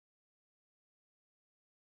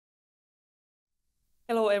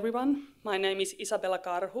Hello everyone, my name is Isabella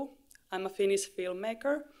Karhu. I'm a Finnish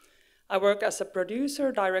filmmaker. I work as a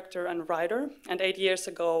producer, director and writer, and 8 years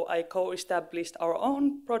ago I co-established our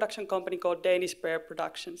own production company called Danish Bear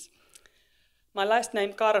Productions. My last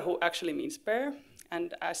name Karhu actually means bear,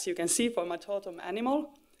 and as you can see for my totem animal,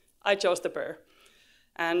 I chose the bear.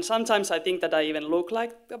 And sometimes I think that I even look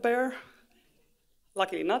like a bear,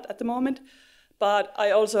 luckily not at the moment, but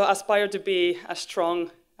I also aspire to be as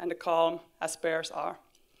strong and calm as bears are.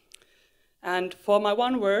 And for my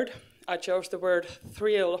one word, I chose the word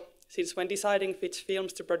thrill, since when deciding which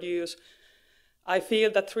films to produce, I feel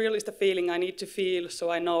that thrill is the feeling I need to feel, so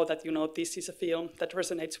I know that this is a film that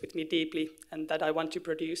resonates with me deeply and that I want to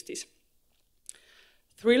produce this.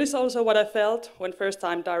 Thrill is also what I felt when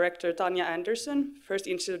first-time director Tanja Andersson first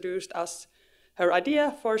introduced us her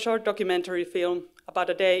idea for a short documentary film about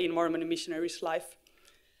a day in Mormon missionary's life.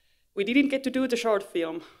 We didn't get to do the short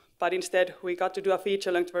film, but instead we got to do a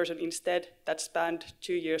feature-length version instead that spanned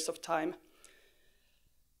 2 years of time.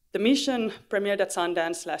 The mission premiered at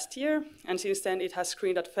Sundance last year, and since then it has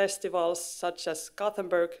screened at festivals such as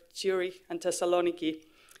Gothenburg, Zurich, and Thessaloniki,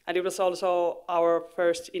 and it was also our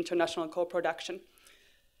first international co-production.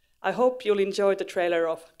 I hope you'll enjoy the trailer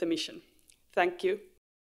of The Mission. Thank you.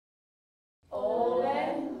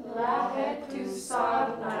 Olen lähetty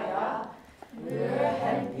saarnaaja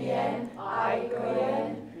myöhempien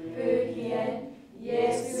aikojen pyhien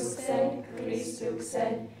Jeesuksen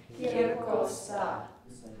Kristuksen kirkossa.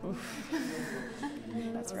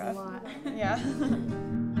 That's rough. A lot. Yeah.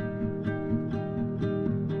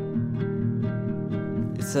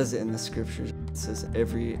 It says it in the scriptures. It says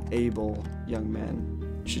every able young man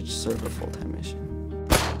should serve a full-time mission.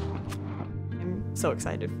 I'm so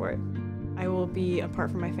excited for it. I will be apart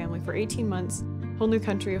from my family for 18 months, whole new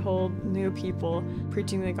country, whole new people,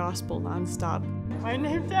 preaching the gospel nonstop. My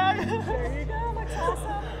name tag. There you go. That's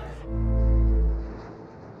awesome.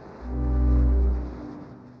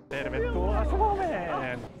 Tervetuloa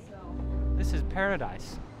Suomeen! This is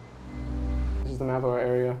paradise. This is the map of our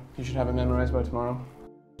area. You should have it memorized by tomorrow.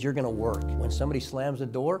 You're gonna work. When somebody slams the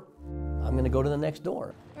door, I'm gonna go to the next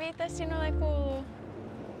door. Mitä sinulle kuuluu?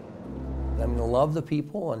 I'm gonna love the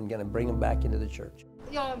people and gonna bring them back into the church.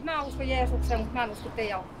 Joo, mä uskon Jeesukseen, mutta mä en usko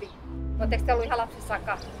teidän oppiin. Oletteko te ollut ihan lapsissa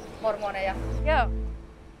saakka mormoneja? Joo.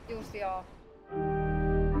 Just joo.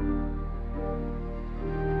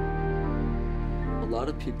 A lot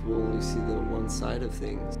of people only see the one side of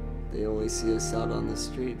things. They only see us out on the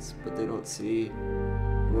streets, but they don't see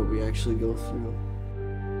what we actually go through.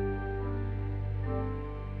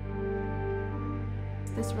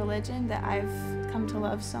 This religion that I've come to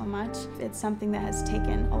love so much, it's something that has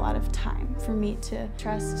taken a lot of time for me to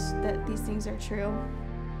trust that these things are true.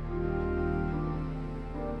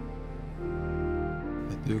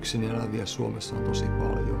 Yksin eläviä Suomessa on tosi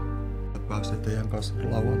paljon. Pääsee teidän kanssa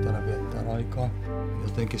lauantaina viettää aikaa.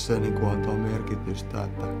 Jotenkin se antaa merkitystä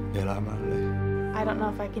elämälle. I don't know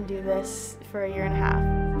if I can do this for a year and a half.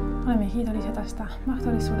 Olemme kiitollisia tästä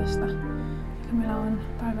mahdollisuudesta, joka meillä on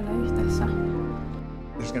palvella yhteensä.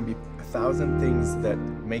 There's going to be 1,000 things that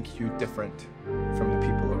make you different from the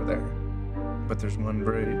people over there. But there's one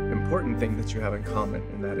very important thing that you have in common,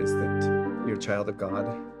 and that is that you're a child of God.